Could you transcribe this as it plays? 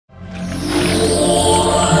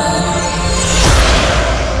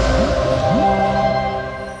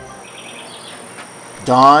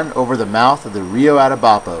dawn over the mouth of the Rio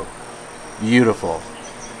Atabapo. Beautiful.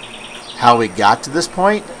 How we got to this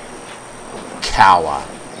point? Kawa.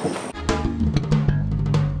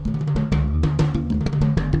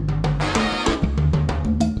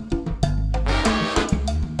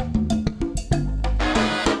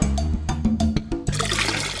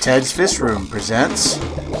 Ted's Fish Room presents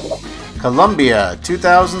Colombia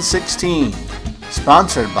 2016,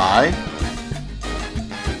 sponsored by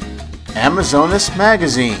Amazonas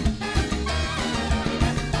Magazine,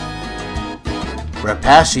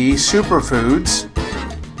 Repashy Superfoods,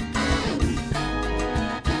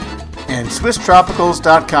 and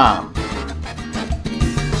SwissTropicals.com.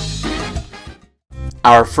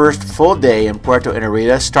 Our first full day in Puerto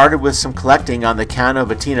Inirida started with some collecting on the Cano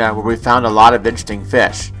Vatina, where we found a lot of interesting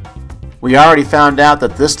fish. We already found out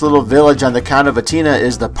that this little village on the Cano Vatina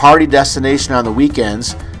is the party destination on the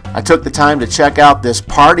weekends. I took the time to check out this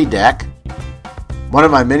party deck. One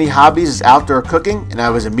of my many hobbies is outdoor cooking, and I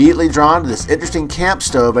was immediately drawn to this interesting camp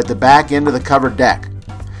stove at the back end of the covered deck.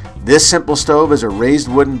 This simple stove is a raised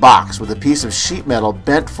wooden box with a piece of sheet metal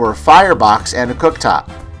bent for a firebox and a cooktop.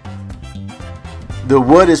 The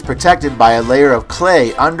wood is protected by a layer of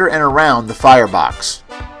clay under and around the firebox.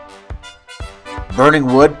 Burning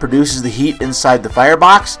wood produces the heat inside the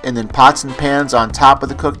firebox, and then pots and pans on top of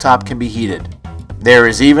the cooktop can be heated. There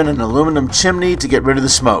is even an aluminum chimney to get rid of the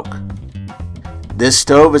smoke. This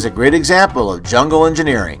stove is a great example of jungle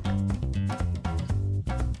engineering.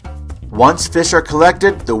 Once fish are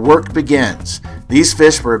collected, the work begins. These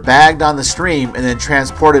fish were bagged on the stream and then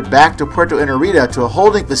transported back to Puerto Inirida to a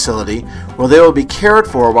holding facility where they will be cared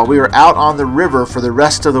for while we are out on the river for the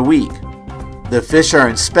rest of the week. The fish are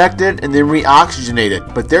inspected and then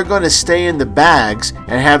re-oxygenated, but they're going to stay in the bags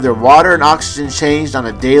and have their water and oxygen changed on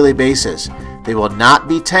a daily basis. They will not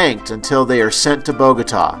be tanked until they are sent to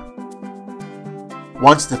Bogota.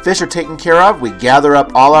 Once the fish are taken care of, we gather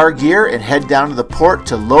up all our gear and head down to the port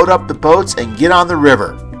to load up the boats and get on the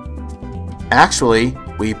river. Actually,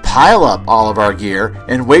 we pile up all of our gear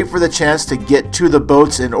and wait for the chance to get to the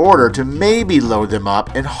boats in order to maybe load them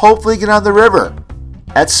up and hopefully get on the river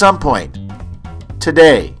at some point.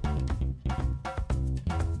 Today.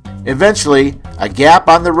 Eventually, a gap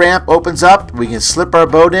on the ramp opens up, we can slip our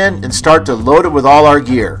boat in and start to load it with all our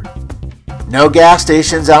gear. No gas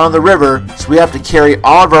stations out on the river, so we have to carry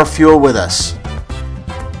all of our fuel with us.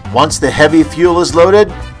 Once the heavy fuel is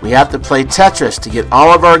loaded, we have to play Tetris to get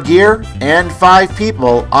all of our gear and 5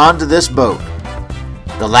 people onto this boat.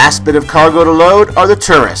 The last bit of cargo to load are the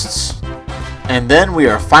tourists. And then we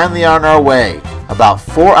are finally on our way, about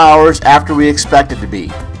 4 hours after we expected to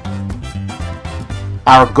be.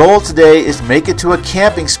 Our goal today is to make it to a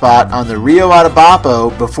camping spot on the Rio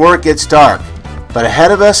Atabapo before it gets dark. But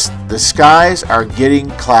ahead of us, the skies are getting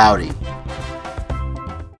cloudy.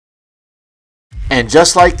 And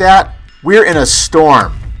just like that, we're in a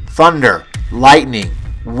storm. Thunder, lightning,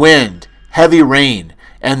 wind, heavy rain,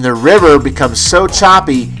 and the river becomes so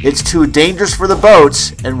choppy it's too dangerous for the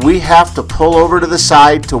boats, and we have to pull over to the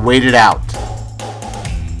side to wait it out.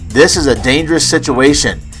 This is a dangerous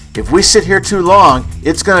situation. If we sit here too long,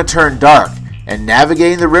 it's going to turn dark, and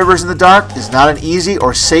navigating the rivers in the dark is not an easy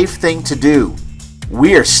or safe thing to do.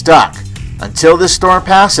 We are stuck. Until this storm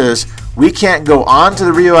passes, we can't go on to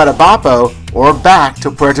the Rio Atabapo or back to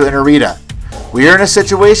Puerto Inirida. We are in a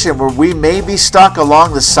situation where we may be stuck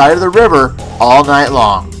along the side of the river all night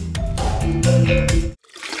long.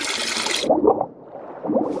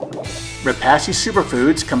 Repashy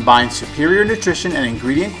Superfoods combines superior nutrition and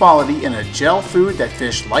ingredient quality in a gel food that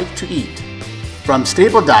fish like to eat. From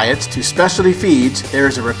staple diets to specialty feeds, there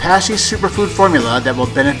is a Repashy Superfood formula that will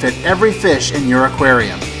benefit every fish in your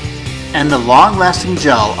aquarium. And the long-lasting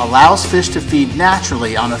gel allows fish to feed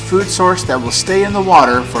naturally on a food source that will stay in the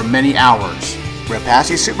water for many hours.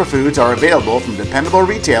 Repashy Superfoods are available from dependable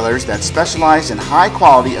retailers that specialize in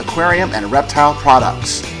high-quality aquarium and reptile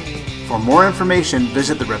products. For more information,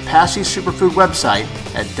 visit the Repashy Superfood website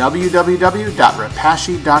at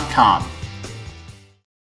www.repashy.com.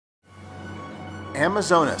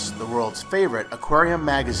 Amazonas, the world's favorite aquarium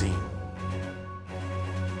magazine.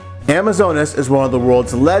 Amazonas is one of the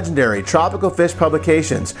world's legendary tropical fish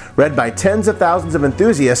publications, read by tens of thousands of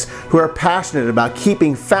enthusiasts who are passionate about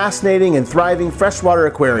keeping fascinating and thriving freshwater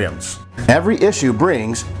aquariums. Every issue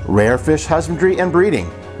brings rare fish husbandry and breeding,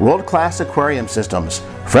 world-class aquarium systems,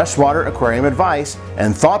 freshwater aquarium advice,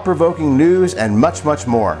 and thought-provoking news, and much, much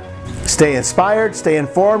more. Stay inspired, stay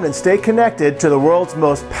informed, and stay connected to the world's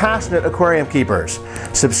most passionate aquarium keepers.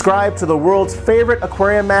 Subscribe to the world's favorite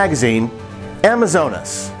aquarium magazine,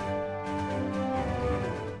 Amazonas.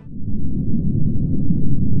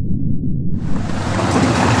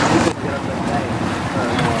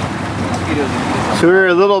 So we were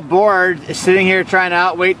a little bored sitting here trying to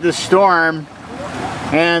outwait the storm,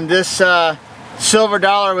 and this silver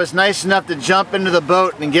dollar was nice enough to jump into the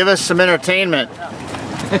boat and give us some entertainment.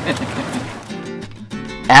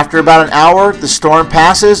 After about an hour, the storm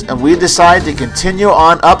passes and we decide to continue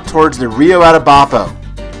on up towards the Rio Atabapo.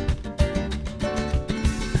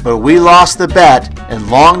 But we lost the bet, and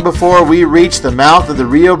long before we reach the mouth of the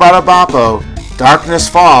Rio Atabapo, darkness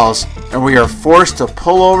falls and we are forced to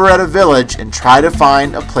pull over at a village and try to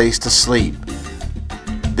find a place to sleep.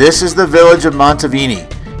 This is the village of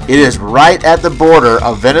Montevini. It is right at the border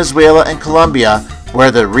of Venezuela and Colombia,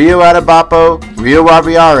 where the Rio Atabapo, Rio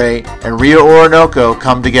Guaviare, and Rio Orinoco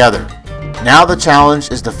come together. Now the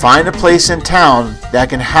challenge is to find a place in town that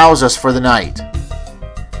can house us for the night.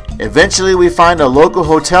 Eventually we find a local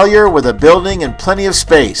hotelier with a building and plenty of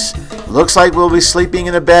space. Looks like we'll be sleeping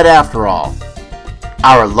in a bed after all.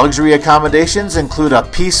 Our luxury accommodations include a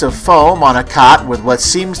piece of foam on a cot with what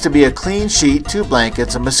seems to be a clean sheet, 2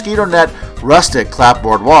 blankets, a mosquito net, rustic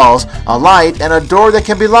clapboard walls, a light, and a door that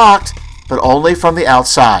can be locked, but only from the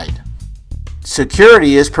outside.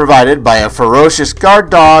 Security is provided by a ferocious guard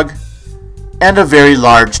dog and a very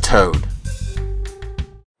large toad.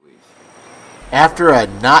 After a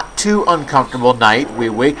not too uncomfortable night, we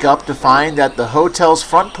wake up to find that the hotel's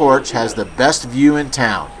front porch has the best view in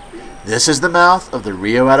town. This is the mouth of the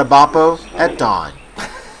Rio Atabapo at dawn.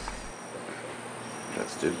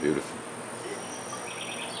 That's just beautiful.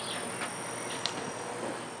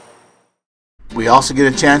 We also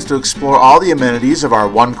get a chance to explore all the amenities of our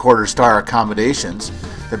 1/4 star accommodations.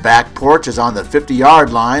 The back porch is on the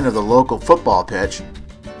 50-yard line of the local football pitch.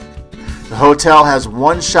 The hotel has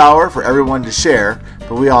 1 shower for everyone to share,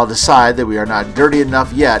 but we all decide that we are not dirty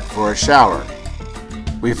enough yet for a shower.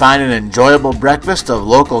 We find an enjoyable breakfast of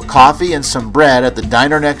local coffee and some bread at the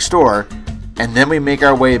diner next door, and then we make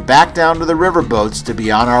our way back down to the river boats to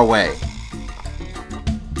be on our way.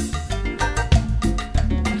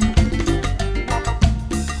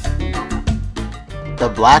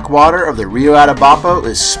 The black water of the Rio Atabapo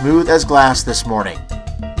is smooth as glass this morning.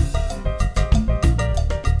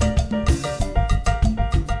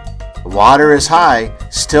 The water is high,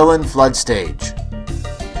 still in flood stage.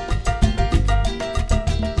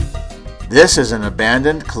 This is an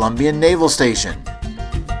abandoned Colombian naval station.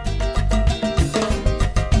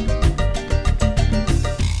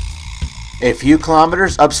 A few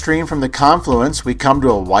kilometers upstream from the confluence, we come to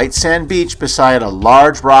a white sand beach beside a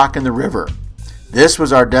large rock in the river. This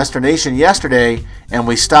was our destination yesterday, and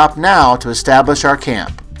we stop now to establish our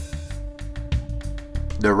camp.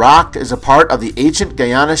 The rock is a part of the ancient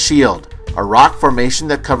Guyana Shield, a rock formation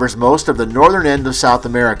that covers most of the northern end of South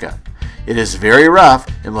America. It is very rough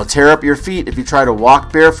and will tear up your feet if you try to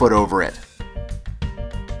walk barefoot over it.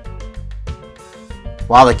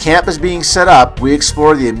 While the camp is being set up, we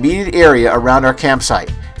explore the immediate area around our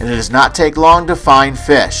campsite, and it does not take long to find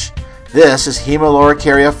fish. This is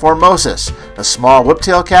Hemiloricaria formosus, a small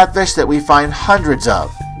whiptail catfish that we find hundreds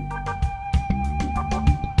of.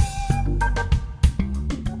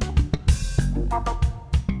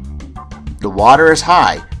 The water is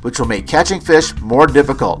high, which will make catching fish more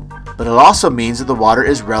difficult, but it also means that the water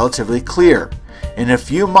is relatively clear. In a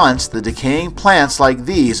few months, the decaying plants like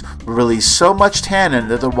these will release so much tannin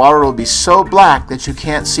that the water will be so black that you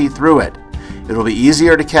can't see through it. It will be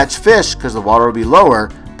easier to catch fish because the water will be lower,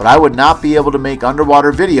 but I would not be able to make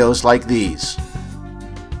underwater videos like these.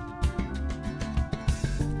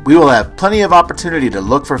 We will have plenty of opportunity to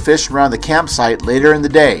look for fish around the campsite later in the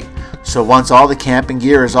day, so once all the camping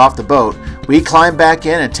gear is off the boat, we climb back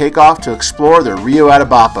in and take off to explore the Rio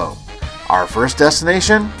Atabapo. Our first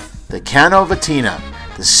destination? The Cano Vatina,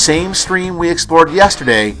 the same stream we explored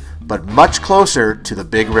yesterday, but much closer to the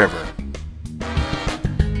big river.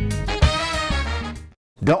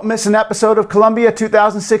 Don't miss an episode of Cumbia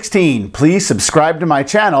 2016. Please subscribe to my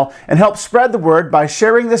channel and help spread the word by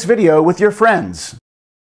sharing this video with your friends.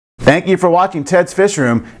 Thank you for watching Ted's Fish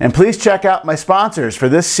Room, and please check out my sponsors for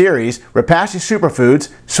this series, Repashy Superfoods,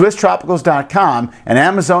 SwissTropicals.com, and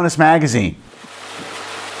Amazonas Magazine.